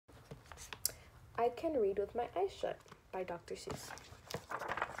I Can Read with My Eyes Shut by Dr. Seuss.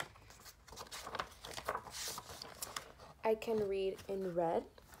 I can read in red,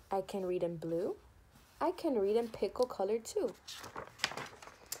 I can read in blue, I can read in pickle color too.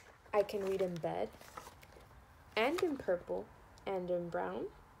 I can read in bed, and in purple, and in brown.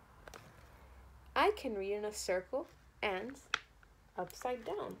 I can read in a circle and upside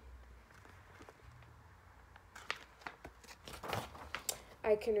down.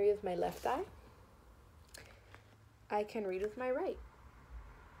 I can read with my left eye. I can read with my right.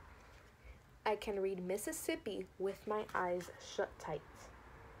 I can read Mississippi with my eyes shut tight.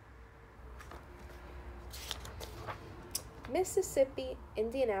 Mississippi,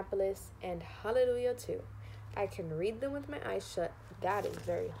 Indianapolis, and Hallelujah too. I can read them with my eyes shut. That is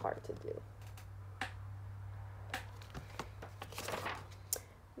very hard to do.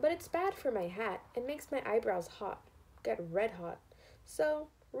 But it's bad for my hat. It makes my eyebrows hot, get red hot. So,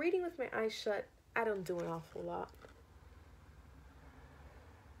 reading with my eyes shut, I don't do an awful lot.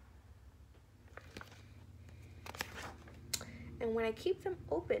 And when I keep them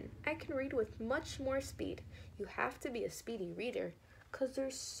open, I can read with much more speed. You have to be a speedy reader because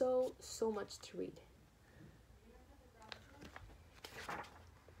there's so much to read.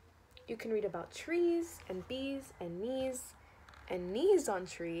 You can read about trees and bees and knees on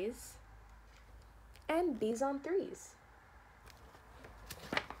trees and bees on threes.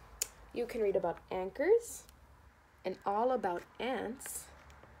 You can read about anchors and all about ants.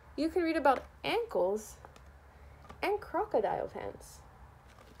 You can read about ankles and crocodile pants.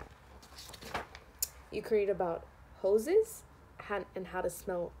 You can read about hoses and how to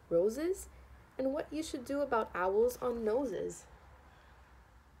smell roses and what you should do about owls on noses.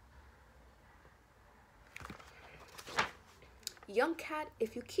 Young cat,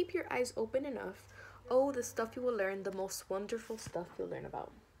 if you keep your eyes open enough, oh, the stuff you will learn, the most wonderful stuff you'll learn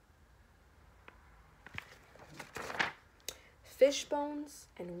about. Fish bones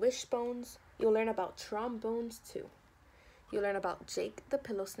and wishbones, you'll learn about trombones too. You'll learn about Jake the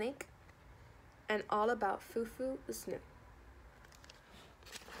pillow snake and all about Foo-Foo the snow.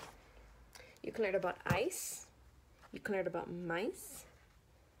 You can learn about ice. You can learn about mice,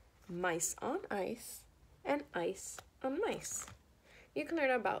 mice on ice, and ice on mice. You can learn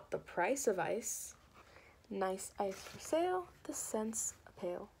about the price of ice, nice ice for sale, the cents a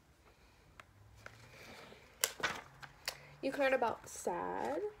pail. You can learn about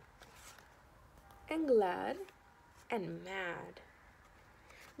sad and glad and mad.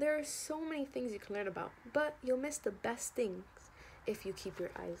 There are so many things you can learn about, but you'll miss the best things if you keep your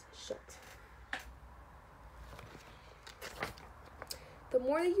eyes shut. The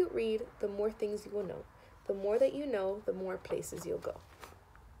more that you read, the more things you will know. The more that you know, the more places you'll go.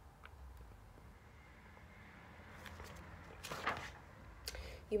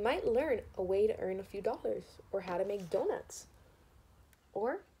 You might learn a way to earn a few dollars, or how to make donuts,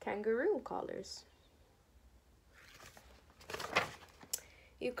 or kangaroo collars.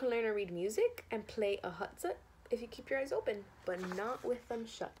 You can learn to read music and play a hut-zut if you keep your eyes open, but not with them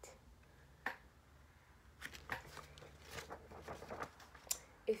shut.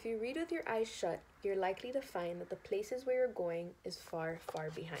 If you read with your eyes shut, you're likely to find that the places where you're going is far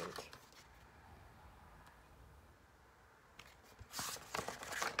behind.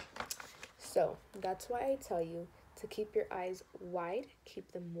 So that's why I tell you to keep your eyes wide, keep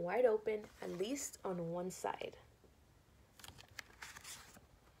them wide open, at least on one side.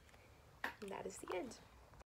 And that is the end.